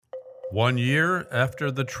1 year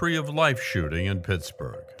after the Tree of Life shooting in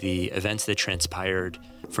Pittsburgh. The events that transpired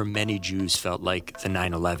for many Jews felt like the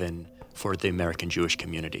 9/11 for the American Jewish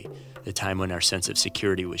community. The time when our sense of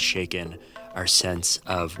security was shaken, our sense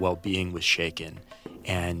of well-being was shaken,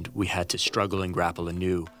 and we had to struggle and grapple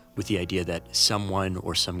anew with the idea that someone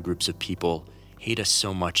or some groups of people hate us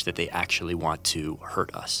so much that they actually want to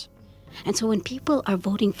hurt us. And so when people are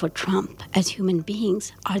voting for Trump as human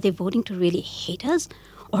beings, are they voting to really hate us?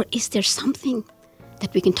 Or is there something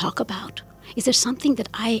that we can talk about? Is there something that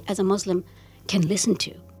I, as a Muslim, can listen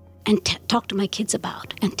to and talk to my kids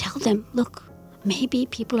about and tell them, look, maybe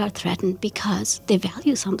people are threatened because they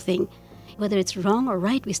value something. Whether it's wrong or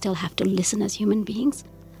right, we still have to listen as human beings.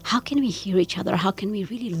 How can we hear each other? How can we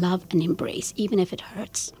really love and embrace, even if it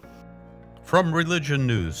hurts? From Religion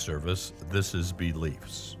News Service, this is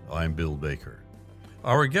Beliefs. I'm Bill Baker.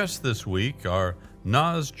 Our guests this week are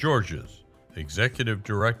Naz Georges, Executive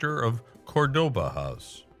Director of Cordoba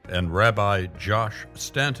House, and Rabbi Josh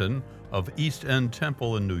Stanton of East End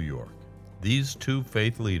Temple in New York. These two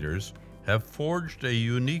faith leaders have forged a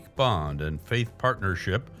unique bond and faith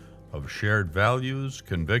partnership of shared values,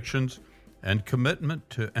 convictions, and commitment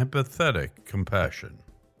to empathetic compassion.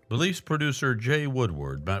 Beliefs producer Jay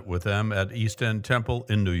Woodward met with them at East End Temple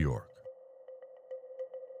in New York.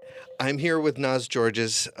 I'm here with Naz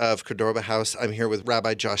Georges of Cordoba House. I'm here with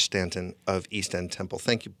Rabbi Josh Stanton of East End Temple.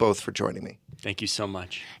 Thank you both for joining me. Thank you so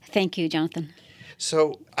much. Thank you, Jonathan.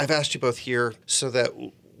 So I've asked you both here so that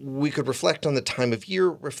we could reflect on the time of year,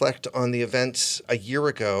 reflect on the events a year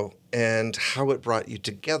ago, and how it brought you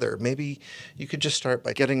together. Maybe you could just start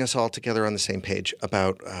by getting us all together on the same page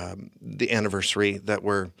about the anniversary that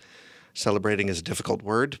we're celebrating is a difficult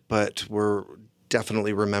word, but we're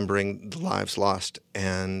definitely remembering the lives lost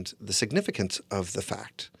and the significance of the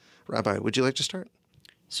fact. Rabbi, would you like to start?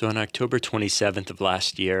 So on October 27th of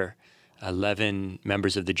last year, 11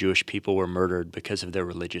 members of the Jewish people were murdered because of their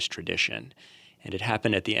religious tradition. And it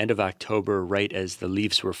happened at the end of October, right as the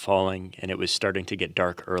leaves were falling and it was starting to get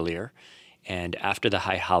dark earlier. And after the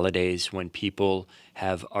high holidays, when people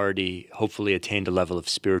have already hopefully attained a level of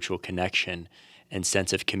spiritual connection and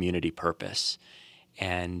sense of community purpose.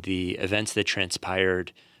 And the events that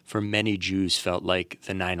transpired for many Jews felt like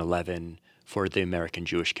the 9/11 for the American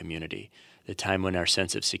Jewish community. The time when our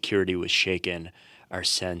sense of security was shaken, our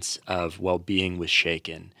sense of well-being was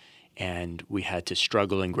shaken, and we had to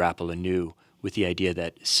struggle and grapple anew with the idea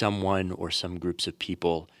that someone or some groups of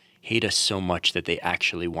people hate us so much that they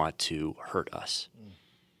actually want to hurt us.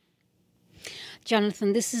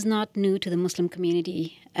 Jonathan, this is not new to the Muslim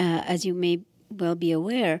community, as you may well be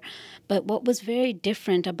aware. But what was very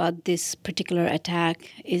different about this particular attack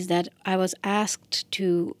is that I was asked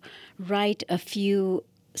to write a few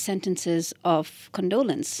sentences of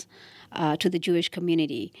condolence to the Jewish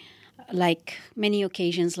community. Like many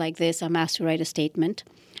occasions like this, I'm asked to write a statement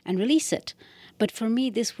and release it. But for me,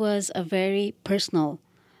 this was a very personal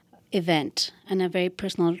event and a very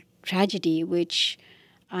personal tragedy, which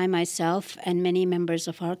I myself and many members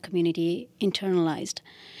of our community internalized.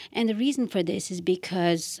 And the reason for this is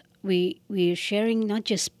because we're sharing not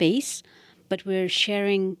just space, but we're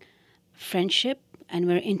sharing friendship and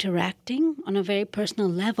we're interacting on a very personal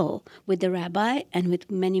level with the rabbi and with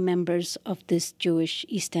many members of this Jewish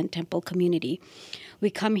East End Temple community. We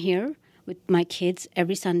come here with my kids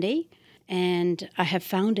every Sunday, and I have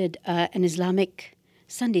founded an Islamic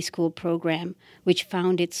Sunday school program which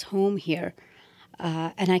found its home here.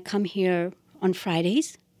 And I come here on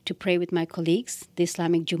Fridays to pray with my colleagues, the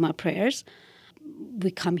Islamic Jummah prayers.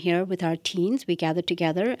 We come here with our teens. We gather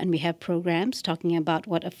together and we have programs talking about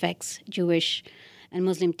what affects Jewish and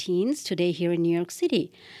Muslim teens today here in New York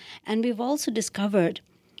City. And we've also discovered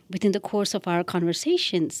within the course of our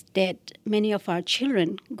conversations that many of our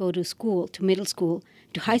children go to school, to middle school,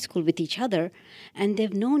 to high school with each other, and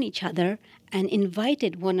they've known each other and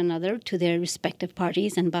invited one another to their respective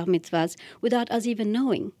parties and bar mitzvahs without us even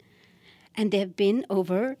knowing. And they've been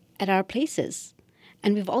over at our places.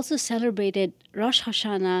 And we've also celebrated Rosh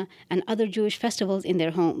Hashanah and other Jewish festivals in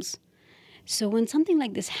their homes. So when something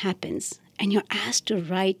like this happens and you're asked to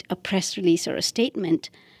write a press release or a statement,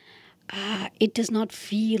 it does not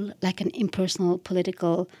feel like an impersonal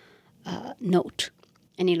political note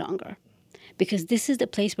any longer, because this is the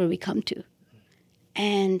place where we come to.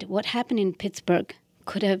 And what happened in Pittsburgh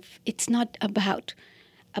it's not about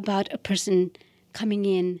a person coming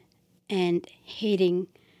in and hating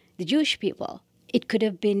the Jewish people. It could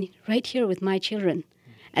have been right here with my children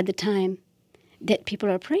at the time that people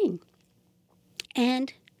are praying,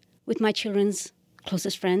 and with my children's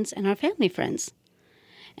closest friends and our family friends.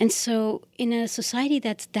 And so in a society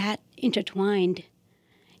that's that intertwined,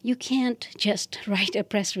 you can't just write a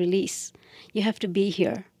press release. You have to be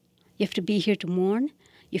here. You have to be here to mourn.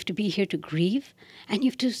 You have to be here to grieve. And you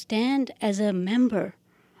have to stand as a member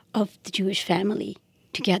of the Jewish family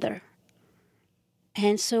together.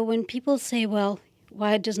 And so when people say, well,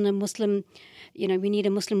 why doesn't a Muslim, we need a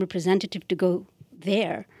Muslim representative to go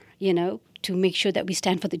there, to make sure that we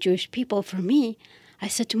stand for the Jewish people. For me, I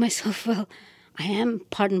said to myself, well, I am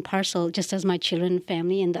part and parcel, just as my children,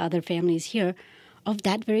 family, and the other families here, of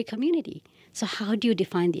that very community. So how do you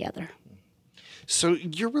define the other? So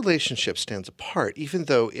your relationship stands apart, even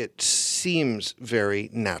though it seems very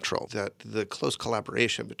natural that the close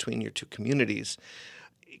collaboration between your two communities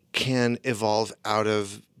can evolve out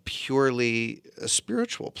of purely a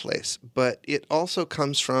spiritual place, but it also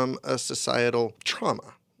comes from a societal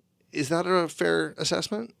trauma. Is that a fair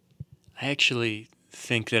assessment? I actually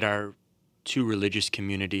think that our two religious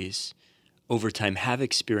communities over time have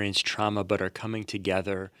experienced trauma but are coming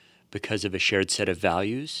together because of a shared set of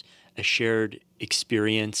values, a shared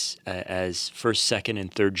experience as first, second,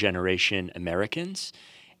 and third generation Americans,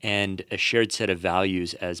 and a shared set of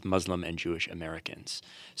values as Muslim and Jewish Americans.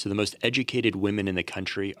 So the most educated women in the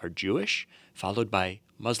country are Jewish, followed by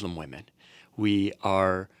Muslim women. We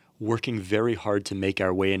are working very hard to make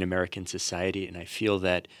our way in American society, and I feel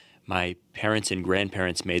that my parents and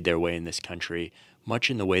grandparents made their way in this country much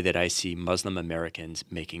in the way that I see Muslim Americans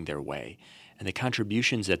making their way. And the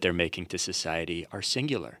contributions that they're making to society are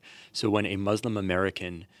singular. So when a Muslim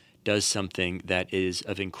American does something that is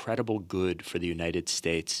of incredible good for the United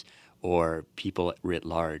States or people writ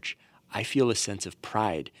large, I feel a sense of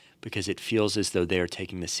pride because it feels as though they are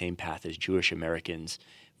taking the same path as Jewish Americans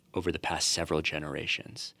over the past several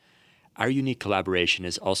generations. Our unique collaboration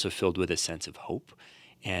is also filled with a sense of hope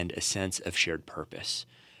and a sense of shared purpose.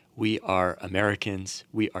 We are Americans,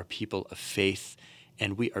 we are people of faith,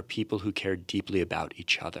 and we are people who care deeply about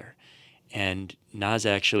each other. And Naz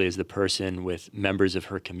actually is the person with members of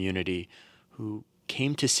her community who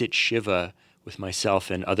came to sit Shiva with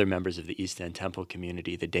myself and other members of the East End Temple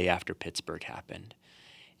community the day after Pittsburgh happened.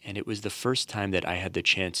 And it was the first time that I had the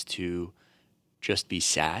chance to just be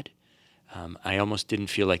sad. I almost didn't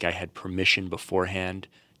feel like I had permission beforehand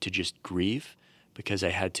to just grieve because I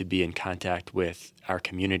had to be in contact with our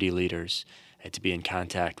community leaders. I had to be in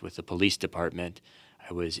contact with the police department.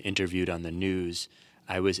 I was interviewed on the news.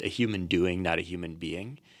 I was a human doing, not a human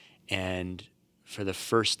being. And for the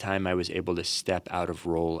first time, I was able to step out of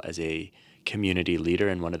role as a community leader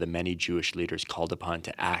and one of the many Jewish leaders called upon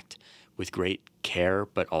to act with great care,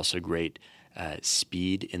 but also great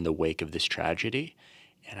speed in the wake of this tragedy.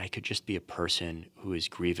 And I could just be a person who is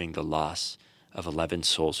grieving the loss of 11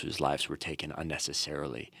 souls whose lives were taken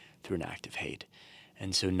unnecessarily through an act of hate.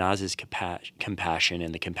 And so Naz's compassion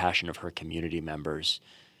and the compassion of her community members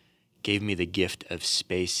gave me the gift of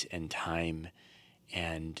space and time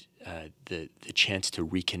and the chance to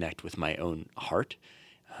reconnect with my own heart.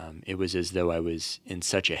 It was as though I was in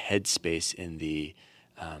such a headspace in the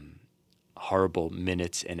horrible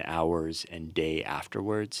minutes and hours and day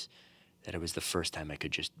afterwards that it was the first time I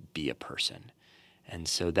could just be a person. And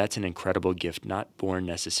so that's an incredible gift, not born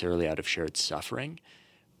necessarily out of shared suffering,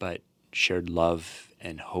 but shared love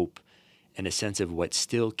and hope and a sense of what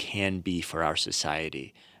still can be for our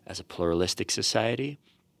society as a pluralistic society,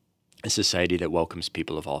 a society that welcomes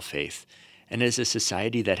people of all faith, and as a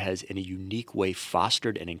society that has in a unique way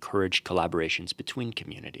fostered and encouraged collaborations between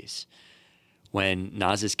communities. When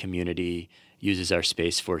Naz's community uses our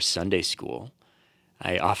space for Sunday school,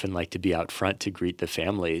 I often like to be out front to greet the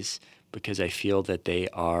families because I feel that they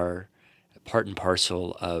are part and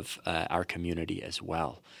parcel of our community as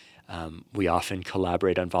well. We often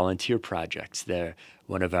collaborate on volunteer projects.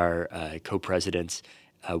 One of our co-presidents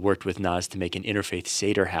worked with Naz to make an interfaith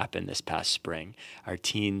Seder happen this past spring. Our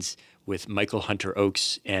teens with Michael Hunter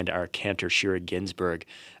Oakes and our cantor Shira Ginsburg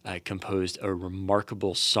composed a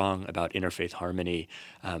remarkable song about interfaith harmony,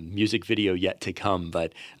 music video yet to come,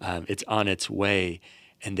 but it's on its way.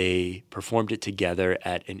 And they performed it together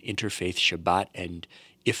at an interfaith Shabbat and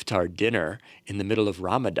iftar dinner in the middle of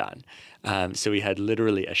Ramadan. So we had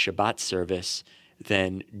literally a Shabbat service,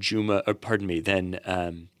 then the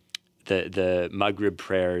Maghrib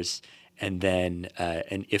prayers, and then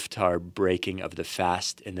an iftar breaking of the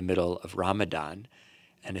fast in the middle of Ramadan,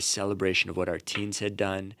 and a celebration of what our teens had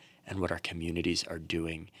done and what our communities are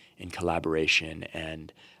doing in collaboration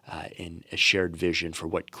and in a shared vision for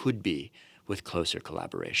what could be with closer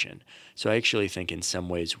collaboration. So I actually think in some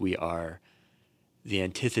ways we are the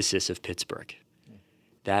antithesis of Pittsburgh.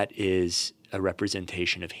 That is a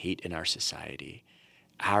representation of hate in our society.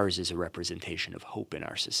 Ours is a representation of hope in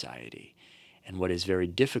our society. And what is very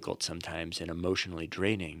difficult sometimes and emotionally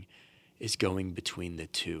draining is going between the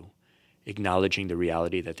two, acknowledging the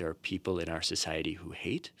reality that there are people in our society who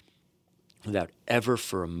hate without ever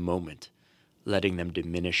for a moment letting them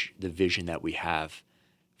diminish the vision that we have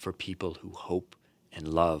for people who hope and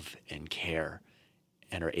love and care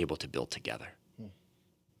and are able to build together.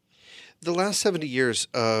 The last 70 years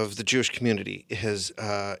of the Jewish community has,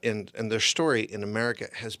 and their story in America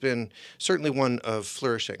has been certainly one of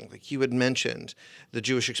flourishing. Like you had mentioned, the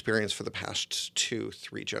Jewish experience for the past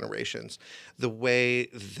 2-3 generations, the way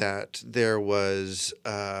that there was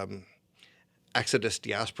exodus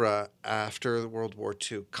diaspora after World War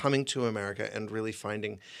II, coming to America and really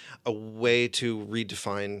finding a way to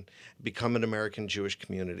redefine, become an American Jewish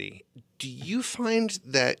community. Do you find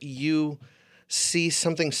that you see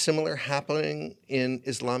something similar happening in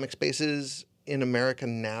Islamic spaces in America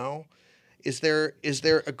now? Is there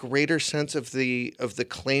a greater sense of the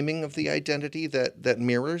claiming of the identity that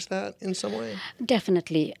mirrors that in some way?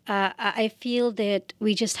 Definitely. I feel that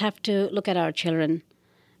we just have to look at our children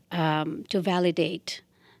to validate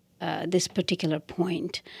this particular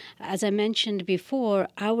point. As I mentioned before,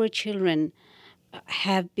 our children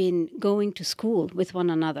have been going to school with one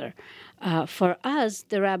another. For us,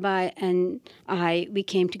 the rabbi and we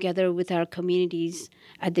came together with our communities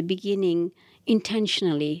at the beginning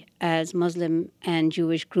intentionally as Muslim and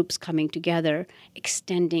Jewish groups coming together,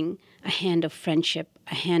 extending a hand of friendship,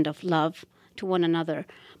 a hand of love to one another.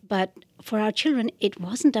 But for our children, it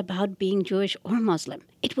wasn't about being Jewish or Muslim.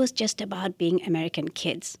 It was just about being American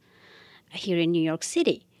kids here in New York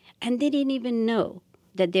City. And they didn't even know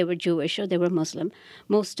that they were Jewish or they were Muslim.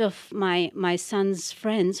 Most of my son's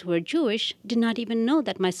friends who were Jewish did not even know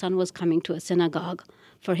that my son was coming to a synagogue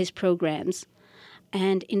for his programs.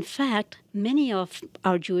 And in fact, many of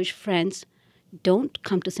our Jewish friends don't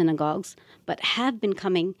come to synagogues, but have been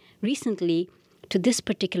coming recently to this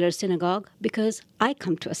particular synagogue because I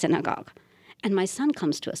come to a synagogue and my son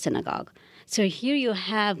comes to a synagogue. So here you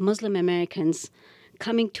have Muslim Americans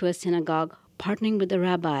coming to a synagogue, partnering with the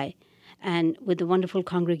rabbi and with the wonderful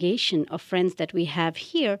congregation of friends that we have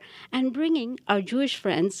here, and bringing our Jewish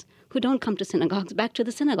friends who don't come to synagogues back to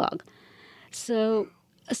the synagogue. So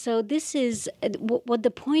this is what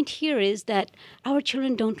the point here is, that our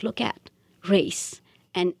children don't look at race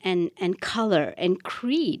and color and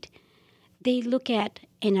creed. They look at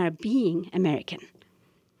in our being American.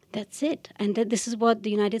 That's it. And that this is what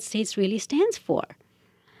the United States really stands for.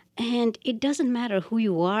 And it doesn't matter who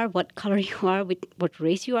you are, what color you are, what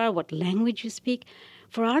race you are, what language you speak.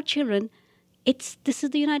 For our children, this is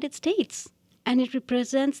the United States. And it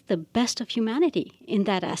represents the best of humanity in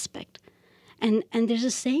that aspect. And there's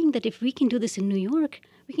a saying that if we can do this in New York,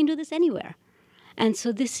 we can do this anywhere. And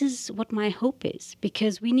so this is what my hope is,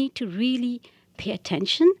 because we need to really pay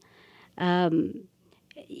attention. In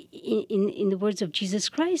the words of Jesus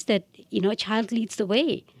Christ, that, a child leads the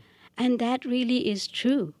way. And that really is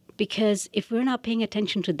true, because if we're not paying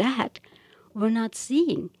attention to that, we're not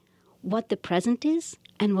seeing what the present is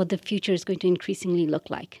and what the future is going to increasingly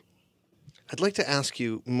look like. I'd like to ask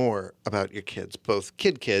you more about your kids, both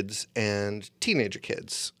kids and teenager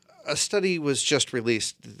kids. A study was just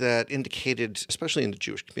released that indicated, especially in the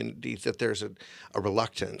Jewish community, that there's a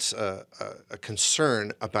reluctance, a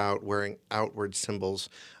concern about wearing outward symbols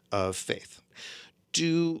of faith.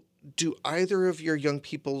 Do either of your young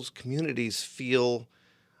people's communities feel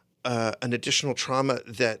an additional trauma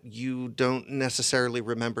that you don't necessarily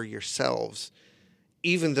remember yourselves,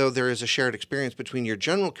 even though there is a shared experience between your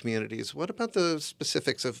general communities? What about the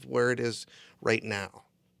specifics of where it is right now?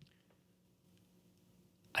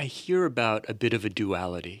 I hear about a bit of a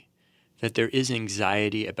duality, that there is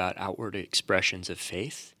anxiety about outward expressions of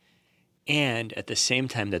faith, and at the same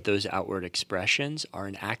time that those outward expressions are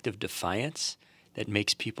an act of defiance that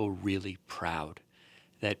makes people really proud,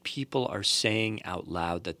 that people are saying out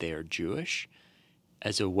loud that they are Jewish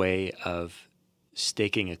as a way of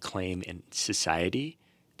staking a claim in society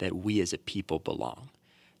that we as a people belong,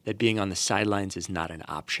 that being on the sidelines is not an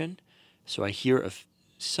option. So I hear of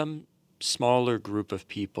some smaller group of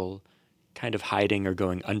people kind of hiding or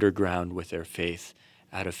going underground with their faith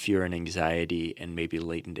out of fear and anxiety and maybe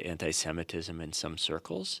latent anti-Semitism in some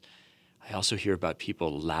circles. I also hear about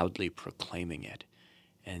people loudly proclaiming it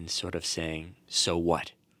and sort of saying, so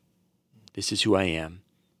what? This is who I am.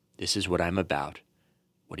 This is what I'm about.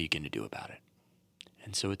 What are you going to do about it?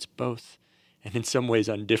 And so it's both. And in some ways,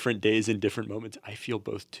 on different days and different moments, I feel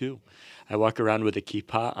both too. I walk around with a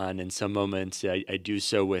kippah on. In some moments, I do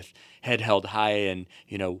so with head held high and,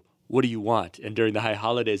 what do you want? And during the high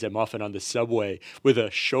holidays, I'm often on the subway with a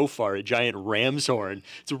shofar, a giant ram's horn.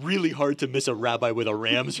 It's really hard to miss a rabbi with a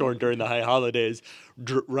ram's horn during the high holidays,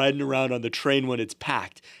 riding around on the train when it's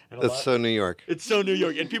packed. That's so New York. It's so New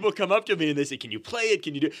York. And people come up to me and they say, can you play it?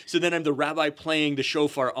 Can you do it? So then I'm the rabbi playing the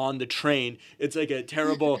shofar on the train. It's like a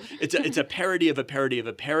terrible, it's a parody of a parody of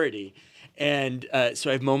a parody. And so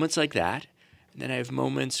I have moments like that. And then I have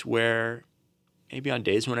moments where maybe on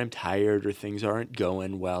days when I'm tired or things aren't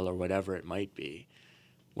going well or whatever it might be,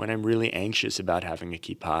 when I'm really anxious about having a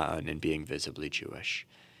kippah on and being visibly Jewish.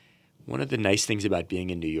 One of the nice things about being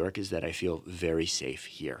in New York is that I feel very safe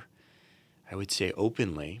here. I would say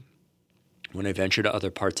openly, when I venture to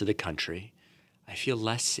other parts of the country, I feel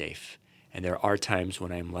less safe. And there are times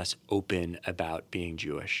when I'm less open about being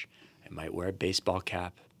Jewish. I might wear a baseball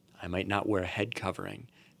cap. I might not wear a head covering,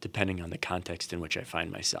 depending on the context in which I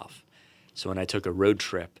find myself. So when I took a road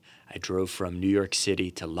trip, I drove from New York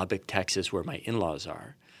City to Lubbock, Texas, where my in-laws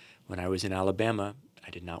are. When I was in Alabama, I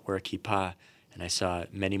did not wear a kippah, and I saw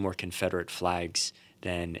many more Confederate flags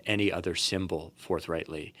than any other symbol,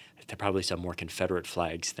 forthrightly. I probably saw more Confederate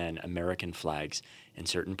flags than American flags in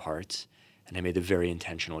certain parts, and I made the very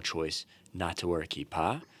intentional choice not to wear a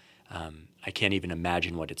kippah. I can't even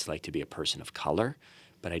imagine what it's like to be a person of color,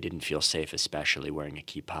 but I didn't feel safe, especially wearing a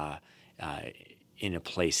kippah in a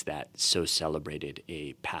place that so celebrated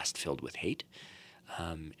a past filled with hate.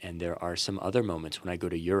 And there are some other moments when I go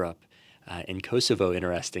to Europe. In Kosovo,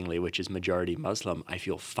 interestingly, which is majority Muslim, I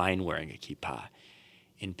feel fine wearing a kippah.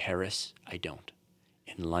 In Paris, I don't.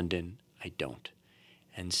 In London, I don't.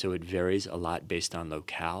 And so it varies a lot based on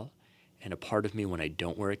locale. And a part of me, when I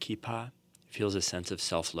don't wear a kippah, feels a sense of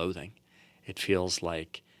self-loathing. It feels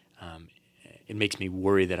like it makes me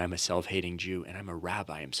worry that I'm a self-hating Jew, and I'm a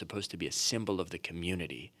rabbi. I'm supposed to be a symbol of the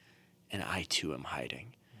community, and I too am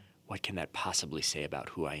hiding. What can that possibly say about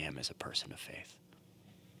who I am as a person of faith?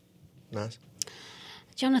 Naz?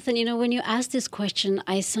 Jonathan, when you ask this question,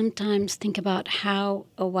 I sometimes think about how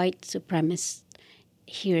a white supremacist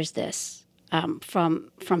hears this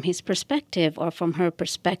from his perspective or from her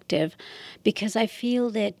perspective, because I feel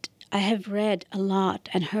that I have read a lot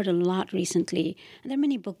and heard a lot recently, and there are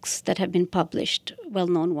many books that have been published,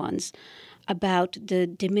 well-known ones, about the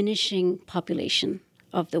diminishing population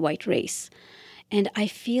of the white race. And I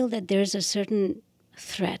feel that there's a certain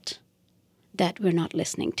threat that we're not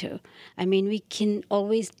listening to. I mean, we can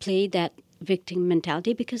always play that victim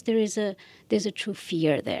mentality because there's a true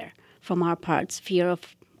fear there from our parts, fear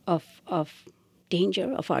of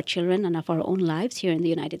danger of our children and of our own lives here in the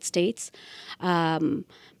United States.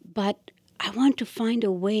 But I want to find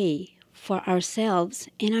a way for ourselves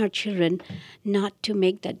and our children not to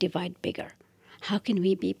make that divide bigger. How can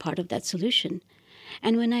we be part of that solution?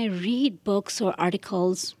 And when I read books or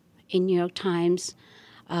articles in New York Times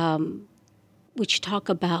which talk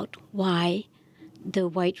about why the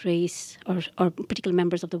white race or particular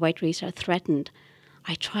members of the white race are threatened,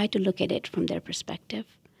 I try to look at it from their perspective.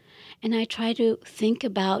 And I try to think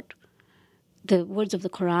about the words of the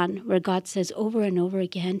Quran, where God says over and over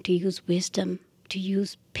again to use wisdom, to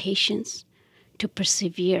use patience, to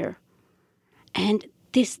persevere. And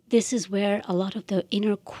this is where a lot of the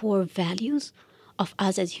inner core values of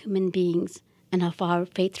us as human beings and of our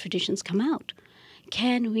faith traditions come out.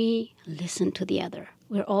 Can we listen to the other?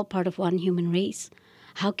 We're all part of one human race.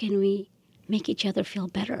 How can we make each other feel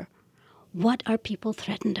better? What are people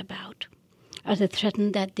threatened about? Are they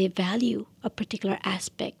threatened that they value a particular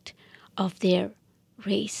aspect of their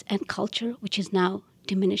race and culture, which is now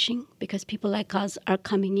diminishing because people like us are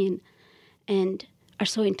coming in and are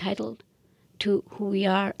so entitled to who we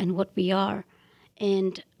are and what we are,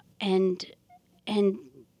 and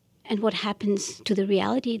what happens to the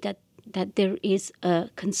reality that there is a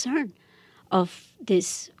concern of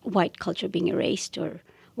this white culture being erased or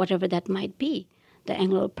whatever that might be, the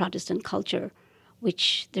Anglo-Protestant culture,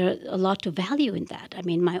 which there are a lot to value in that. I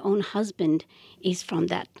mean, my own husband is from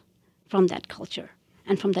that culture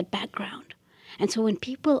and from that background. And so when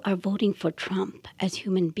people are voting for Trump as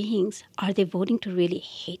human beings, are they voting to really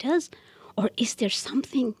hate us? Or is there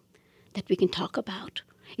something that we can talk about?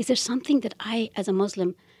 Is there something that I, as a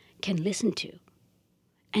Muslim, can listen to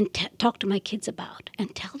and talk to my kids about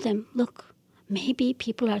and tell them, look, maybe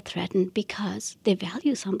people are threatened because they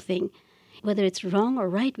value something. Whether it's wrong or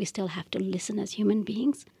right, we still have to listen as human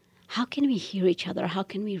beings. How can we hear each other? How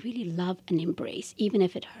can we really love and embrace, even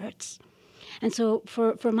if it hurts? And so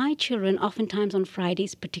for my children, oftentimes on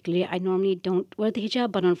Fridays particularly, I normally don't wear the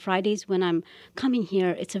hijab, but on Fridays when I'm coming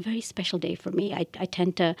here, it's a very special day for me. I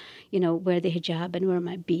tend to, wear the hijab and wear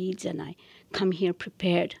my beads, and I come here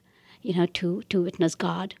prepared, to witness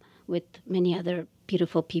God with many other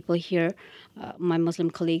beautiful people here, my Muslim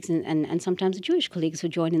colleagues and sometimes Jewish colleagues who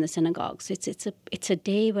join in the synagogues. It's a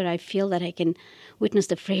day where I feel that I can witness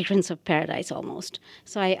the fragrance of paradise almost.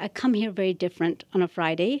 So I come here very different on a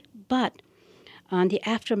Friday, but on the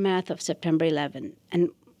aftermath of September 11 and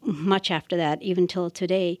much after that, even till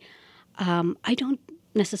today, I don't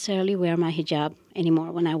necessarily wear my hijab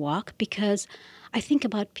anymore when I walk because I think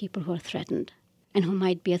about people who are threatened and who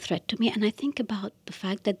might be a threat to me. And I think about the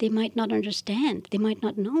fact that they might not understand, they might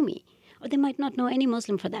not know me, or they might not know any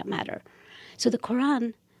Muslim for that matter. So the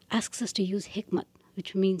Quran asks us to use hikmat,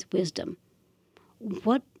 which means wisdom.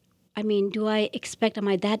 Do I expect, am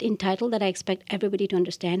I that entitled that I expect everybody to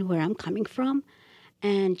understand where I'm coming from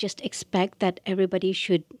and just expect that everybody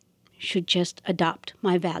should just adopt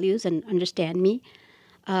my values and understand me?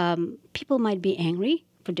 People might be angry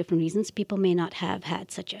for different reasons. People may not have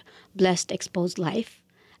had such a blessed, exposed life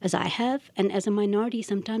as I have. And as a minority,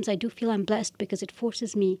 sometimes I do feel I'm blessed because it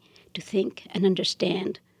forces me to think and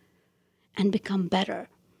understand and become better.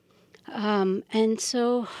 And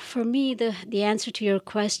so for me, the answer to your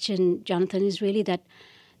question, Jonathan, is really that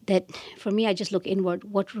for me, I just look inward.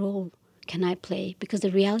 What role can I play? Because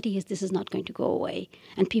the reality is this is not going to go away.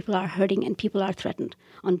 And people are hurting and people are threatened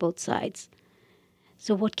on both sides.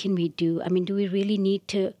 So what can we do? Do we really need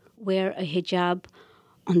to wear a hijab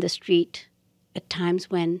on the street at times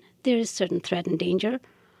when there is certain threat and danger?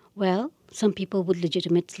 Well, some people would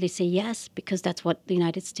legitimately say yes, because that's what the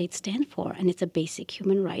United States stand for, and it's a basic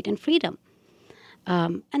human right and freedom.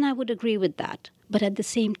 And I would agree with that. But at the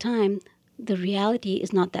same time, the reality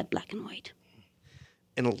is not that black and white.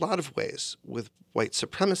 In a lot of ways, with white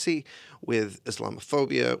supremacy, with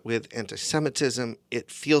Islamophobia, with anti-Semitism, it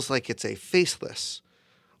feels like it's a faceless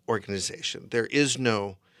organization. There is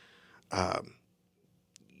no,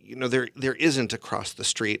 there isn't across the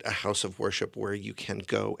street a house of worship where you can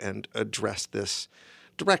go and address this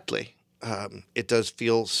directly. It does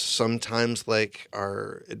feel sometimes like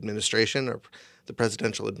our administration or the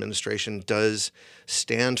presidential administration does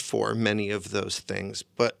stand for many of those things.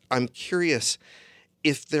 But I'm curious,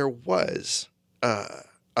 if there was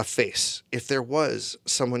a face, if there was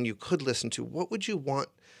someone you could listen to, what would you want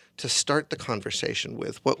to start the conversation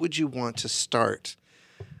with? What would you want to start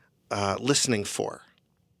listening for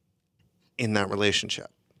in that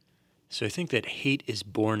relationship? So I think that hate is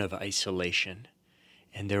born of isolation.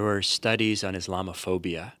 And there are studies on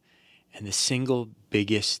Islamophobia. And the single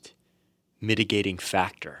biggest mitigating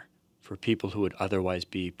factor for people who would otherwise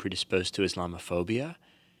be predisposed to Islamophobia,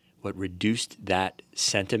 what reduced that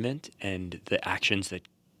sentiment and the actions that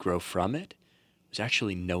grow from it, was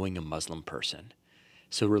actually knowing a Muslim person.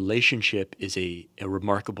 So relationship is a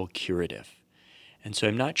remarkable curative. And so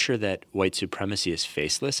I'm not sure that white supremacy is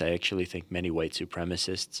faceless. I actually think many white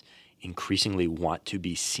supremacists increasingly want to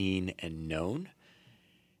be seen and known,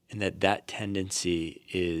 and that tendency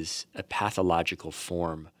is a pathological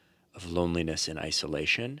form of loneliness and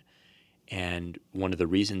isolation. And one of the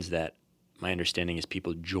reasons that my understanding is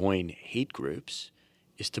people join hate groups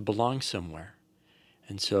is to belong somewhere.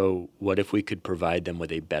 And so what if we could provide them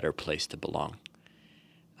with a better place to belong?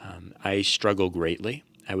 I struggle greatly.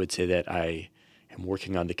 I would say that I am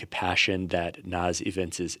working on the compassion that Naz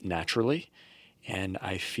evinces naturally, and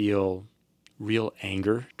I feel real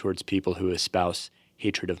anger towards people who espouse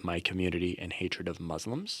hatred of my community and hatred of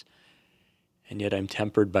Muslims. And yet I'm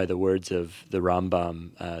tempered by the words of the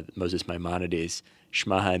Rambam, Moses Maimonides,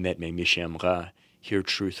 Shma ha'emet me'mishem ra, hear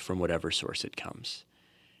truth from whatever source it comes.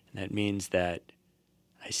 And that means that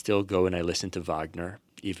I still go and I listen to Wagner,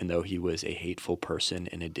 even though he was a hateful person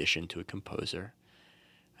in addition to a composer.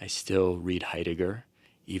 I still read Heidegger,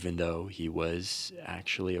 even though he was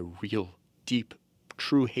actually a real, deep,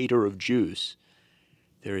 true hater of Jews.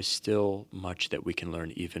 There is still much that we can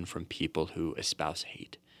learn even from people who espouse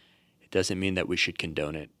hate. It doesn't mean that we should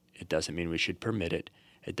condone it. It doesn't mean we should permit it.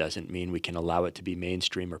 It doesn't mean we can allow it to be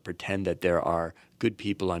mainstream or pretend that there are good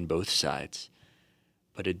people on both sides.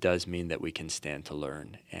 But it does mean that we can stand to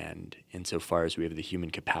learn. And insofar as we have the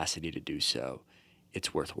human capacity to do so,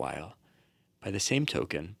 it's worthwhile. By the same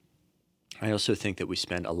token, I also think that we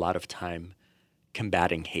spend a lot of time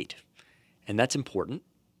combating hate. And that's important.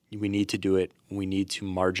 We need to do it. We need to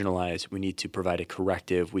marginalize. We need to provide a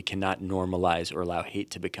corrective. We cannot normalize or allow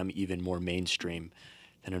hate to become even more mainstream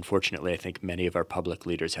than, unfortunately, I think many of our public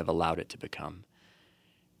leaders have allowed it to become.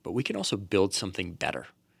 But we can also build something better.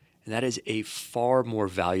 And that is a far more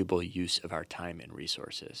valuable use of our time and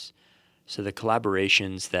resources. So the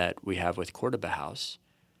collaborations that we have with Cordoba House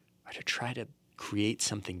are to try to create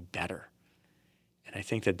something better. And I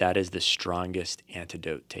think that that is the strongest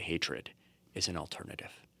antidote to hatred, is an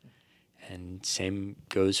alternative. And same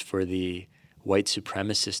goes for the white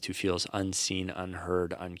supremacist who feels unseen,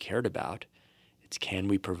 unheard, uncared about. It's can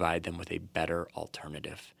we provide them with a better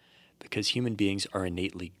alternative? Because human beings are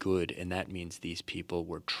innately good, and that means these people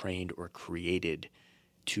were trained or created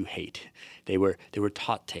to hate. They were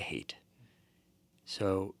taught to hate.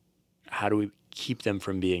 So how do we keep them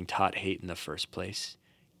from being taught hate in the first place?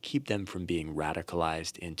 Keep them from being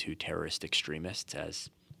radicalized into terrorist extremists, as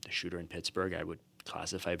the shooter in Pittsburgh I would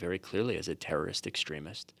classify very clearly as a terrorist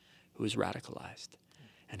extremist who is radicalized.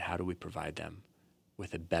 And how do we provide them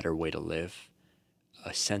with a better way to live,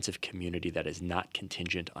 a sense of community that is not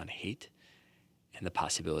contingent on hate, and the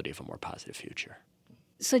possibility of a more positive future?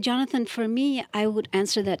 So, Jonathan, for me, I would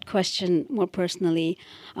answer that question more personally.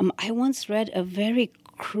 I once read a very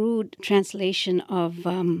crude translation of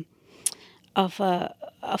an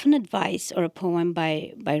advice or a poem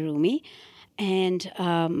by Rumi, and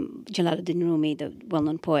Jalaluddin Rumi, the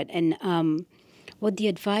well-known poet. And what the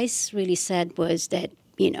advice really said was that,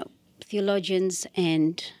 theologians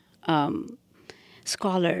and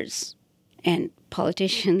scholars and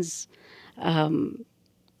politicians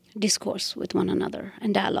discourse with one another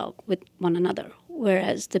and dialogue with one another,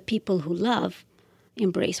 whereas the people who love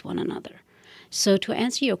embrace one another. So to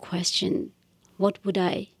answer your question, what would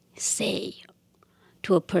I say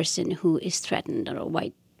to a person who is threatened, or a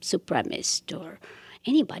white supremacist, or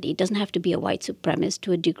anybody? It doesn't have to be a white supremacist.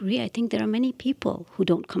 To a degree, I think there are many people who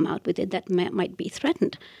don't come out with it that might be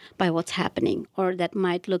threatened by what's happening, or that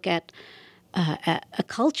might look at a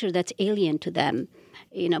culture that's alien to them,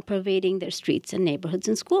 pervading their streets and neighborhoods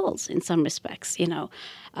and schools in some respects,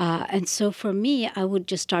 And so for me, I would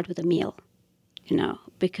just start with a meal,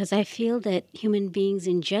 because I feel that human beings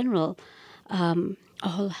in general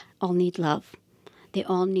all need love. They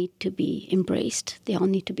all need to be embraced. They all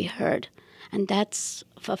need to be heard. And that's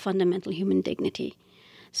a fundamental human dignity.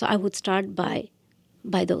 So I would start by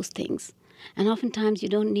those things. And oftentimes you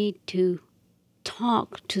don't need to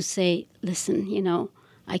talk to say, listen,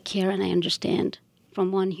 I care and I understand,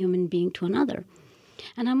 from one human being to another.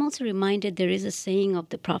 And I'm also reminded there is a saying of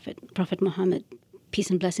the Prophet Muhammad, peace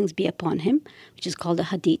and blessings be upon him, which is called a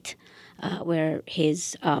hadith, where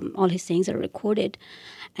all his sayings are recorded.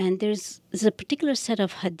 And there's a particular set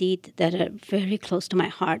of hadith that are very close to my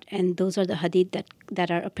heart, and those are the hadith that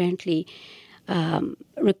are apparently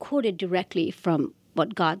recorded directly from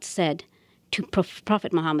what God said to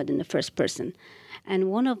Prophet Muhammad in the first person. And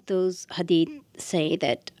one of those hadith say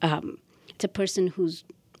that it's a person who's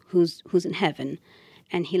in heaven,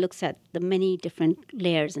 and he looks at the many different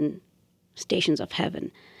layers and stations of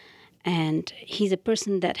heaven. And he's a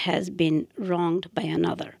person that has been wronged by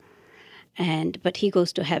another, but he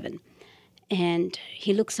goes to heaven. And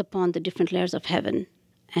he looks upon the different layers of heaven,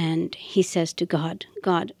 and he says to God,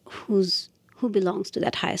 who belongs to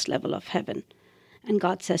that highest level of heaven? And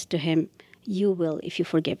God says to him, you will if you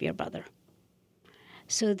forgive your brother.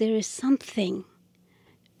 So there is something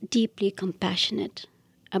deeply compassionate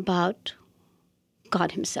about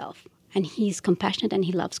God himself. And he's compassionate, and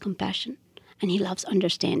he loves compassion, and he loves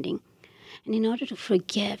understanding. And in order to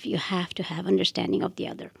forgive, you have to have understanding of the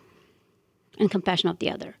other and compassion of the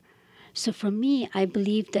other. So for me, I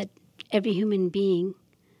believe that every human being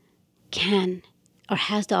can or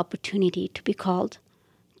has the opportunity to be called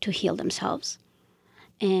to heal themselves.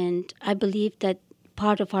 And I believe that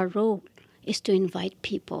part of our role is to invite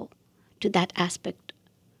people to that aspect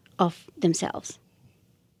of themselves.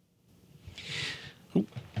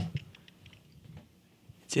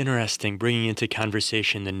 It's interesting bringing into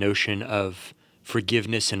conversation the notion of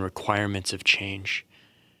forgiveness and requirements of change.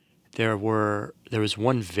 There was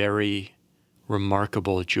one very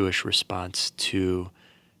remarkable Jewish response to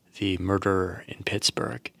the murder in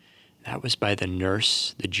Pittsburgh. That was by the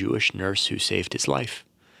Jewish nurse who saved his life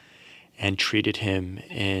and treated him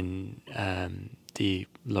in the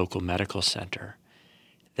local medical center.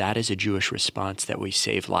 That is a Jewish response, that we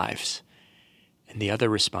save lives. And the other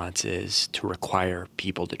response is to require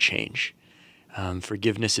people to change.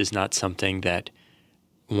 Forgiveness is not something that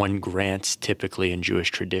one grants typically in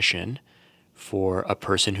Jewish tradition for a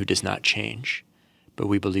person who does not change, but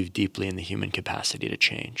we believe deeply in the human capacity to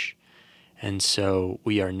change. And so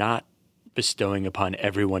we are not bestowing upon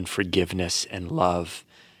everyone forgiveness and love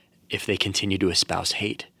if they continue to espouse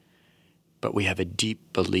hate, but we have a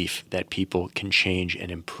deep belief that people can change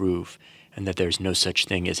and improve, and that there's no such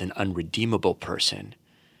thing as an unredeemable person.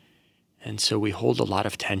 And so we hold a lot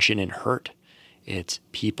of tension and hurt. It's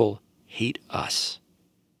people hate us.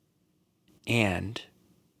 And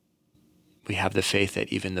we have the faith that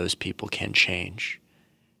even those people can change.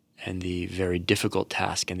 And the very difficult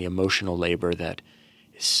task and the emotional labor that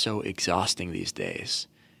is so exhausting these days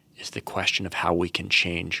is the question of how we can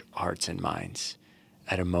change hearts and minds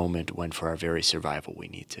at a moment when, for our very survival, we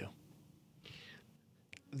need to.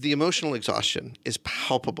 The emotional exhaustion is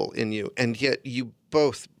palpable in you, and yet you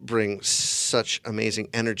both bring such amazing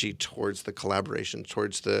energy towards the collaboration,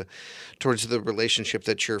 towards the relationship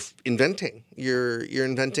that you're inventing. You're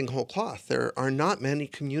inventing whole cloth. There are not many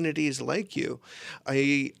communities like you.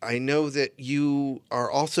 I know that you are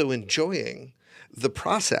also enjoying the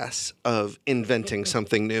process of inventing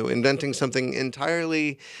something new, inventing something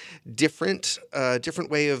entirely different, a different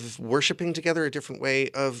way of worshiping together, a different way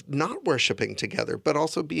of not worshiping together, but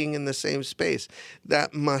also being in the same space.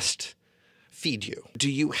 That must feed you.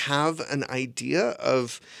 Do you have an idea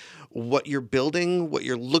of what you're building, what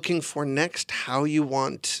you're looking for next, how you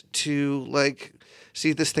want to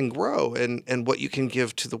see this thing grow, and what you can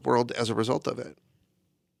give to the world as a result of it?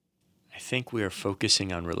 I think we are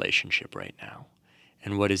focusing on relationship right now.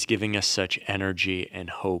 And what is giving us such energy and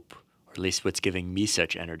hope, or at least what's giving me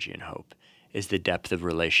such energy and hope, is the depth of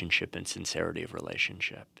relationship and sincerity of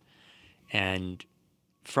relationship. And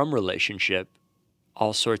from relationship,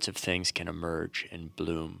 all sorts of things can emerge and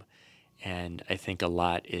bloom. And I think a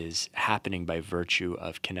lot is happening by virtue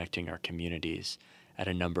of connecting our communities at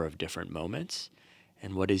a number of different moments.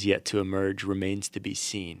 And what is yet to emerge remains to be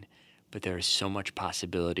seen. But there is so much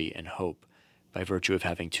possibility and hope by virtue of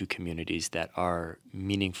having two communities that are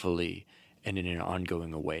meaningfully and in an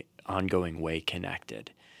ongoing way connected.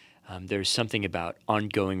 There's something about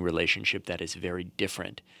ongoing relationship that is very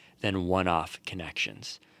different than one-off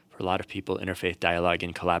connections. For a lot of people, interfaith dialogue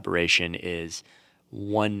and collaboration is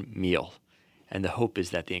one meal. And the hope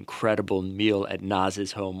is that the incredible meal at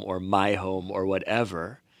Naz's home or my home or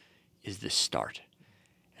whatever is the start.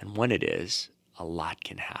 And when it is, a lot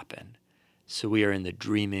can happen. So we are in the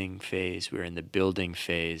dreaming phase, we're in the building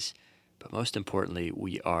phase, but most importantly,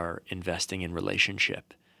 we are investing in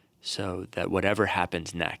relationship so that whatever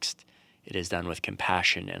happens next, it is done with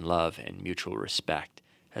compassion and love and mutual respect,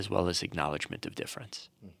 as well as acknowledgement of difference.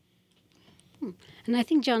 And I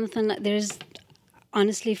think, Jonathan, there's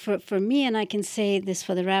honestly for me, and I can say this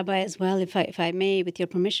for the rabbi as well, if I may, with your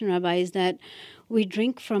permission, Rabbi, is that we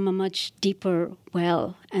drink from a much deeper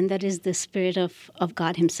well, and that is the Spirit of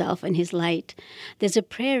God Himself and His light. There's a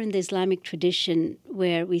prayer in the Islamic tradition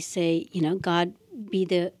where we say, God, be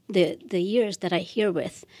the ears that I hear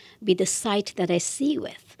with, be the sight that I see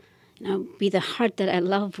with, be the heart that I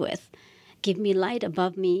love with. Give me light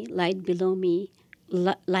above me, light below me,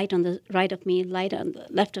 light on the right of me, light on the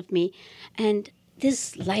left of me. And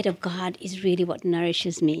this light of God is really what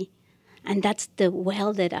nourishes me. And that's the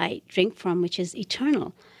well that I drink from, which is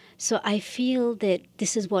eternal. So I feel that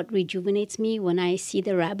this is what rejuvenates me. When I see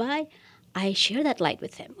the rabbi, I share that light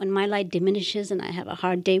with him. When my light diminishes and I have a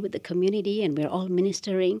hard day with the community and we're all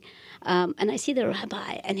ministering, and I see the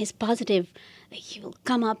rabbi and he's positive, he will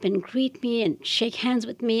come up and greet me and shake hands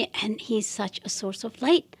with me, and he's such a source of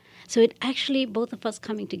light. So it actually, both of us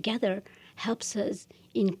coming together, helps us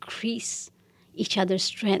increase each other's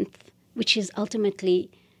strength, which is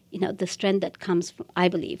ultimately the strength that comes, I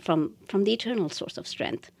believe, from the eternal source of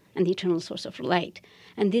strength and the eternal source of light.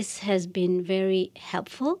 And this has been very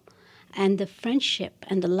helpful. And the friendship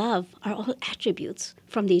and the love are all attributes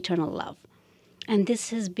from the eternal love. And this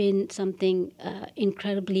has been something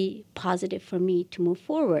incredibly positive for me to move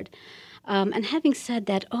forward. And having said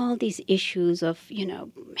that, all these issues of,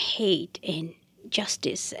 hate and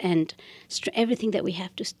justice and everything that we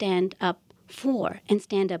have to stand up for and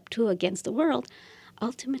stand up to against the world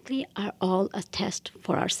ultimately are all a test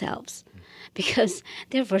for ourselves. Because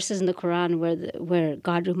there are verses in the Quran where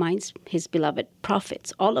God reminds His beloved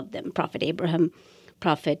prophets, all of them, Prophet Abraham,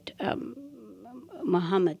 Prophet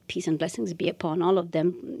Muhammad, peace and blessings be upon all of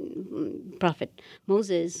them, Prophet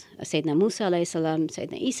Moses, Sayyidina Musa alayhi salam,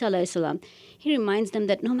 Sayyidina Isa alayhi salam. He reminds them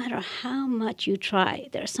that no matter how much you try,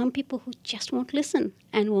 there are some people who just won't listen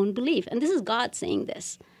and won't believe. And this is God saying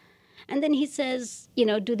this. And then He says,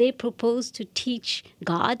 do they propose to teach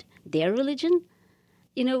God their religion?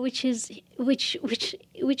 Which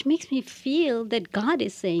makes me feel that God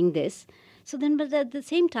is saying this. So then, but at the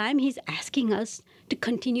same time, He's asking us to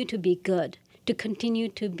continue to be good, to continue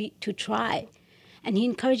to try, and He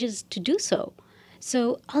encourages to do so.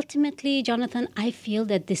 So ultimately, Jonathan, I feel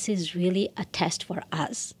that this is really a test for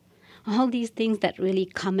us. All these things that really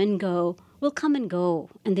come and go will come and go,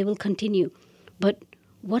 and they will continue. But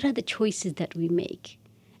what are the choices that we make?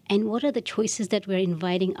 And what are the choices that we're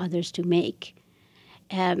inviting others to make?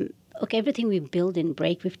 okay, everything we build in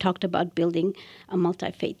Break, we've talked about building a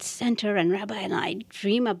multi-faith center, and Rabbi and I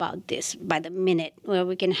dream about this by the minute, where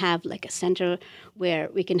we can have like a center where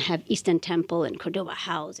we can have Eastern Temple and Cordova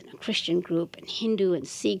House and a Christian group and Hindu and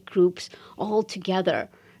Sikh groups all together,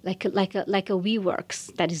 like a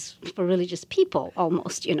WeWorks that is for religious people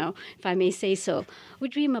almost, if I may say so. We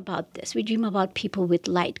dream about this. We dream about people with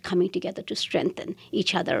light coming together to strengthen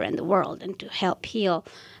each other and the world and to help heal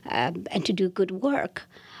and to do good work.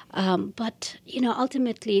 But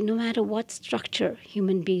ultimately, no matter what structure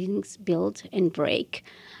human beings build and break,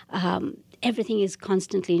 everything is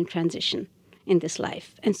constantly in transition in this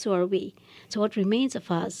life, and so are we. So what remains of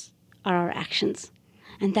us are our actions.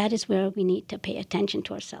 And that is where we need to pay attention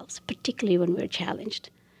to ourselves, particularly when we're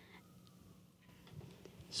challenged.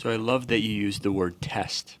 So I love that you used the word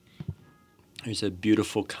test. There's a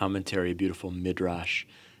beautiful commentary, a beautiful midrash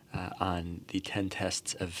on the 10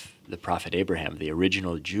 tests of the prophet Abraham, the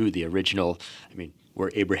original Jew,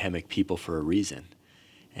 we're Abrahamic people for a reason.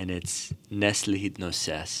 And it's Nes lihid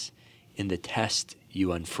noses, in the test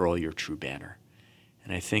you unfurl your true banner.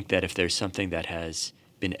 And I think that if there's something that has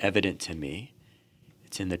been evident to me,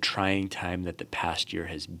 it's in the trying time that the past year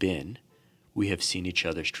has been, we have seen each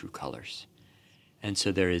other's true colors. And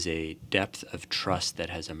so there is a depth of trust that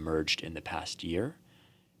has emerged in the past year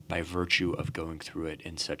by virtue of going through it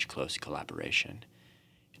in such close collaboration.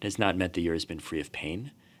 It has not meant the year has been free of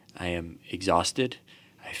pain. I am exhausted.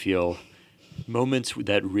 I feel moments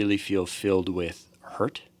that really feel filled with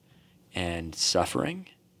hurt and suffering.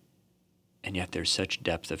 And yet there's such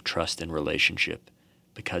depth of trust and relationship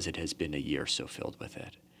because it has been a year so filled with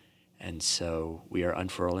it. And so we are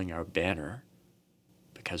unfurling our banner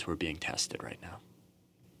because we're being tested right now.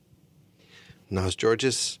 Naz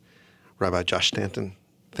Georges, Rabbi Josh Stanton,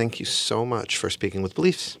 thank you so much for speaking with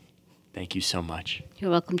Beliefs. Thank you so much.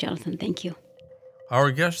 You're welcome, Jonathan. Thank you.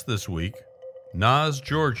 Our guest this week, Naz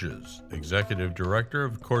Georges, Executive Director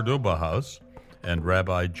of Cordova House, and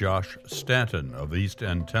Rabbi Josh Stanton of East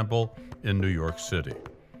End Temple in New York City.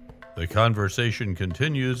 The conversation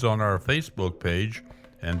continues on our Facebook page,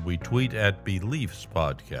 and we tweet at Beliefs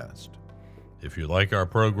Podcast. If you like our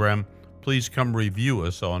program, please come review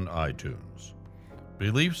us on iTunes.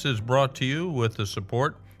 Beliefs is brought to you with the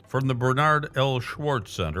support from the Bernard L.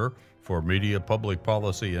 Schwartz Center for Media, Public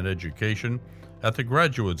Policy, and Education at the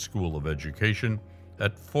Graduate School of Education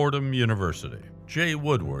at Fordham University. Jay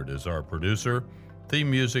Woodward is our producer. Theme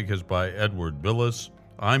music is by Edward Billis.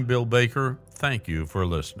 I'm Bill Baker. Thank you for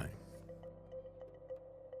listening.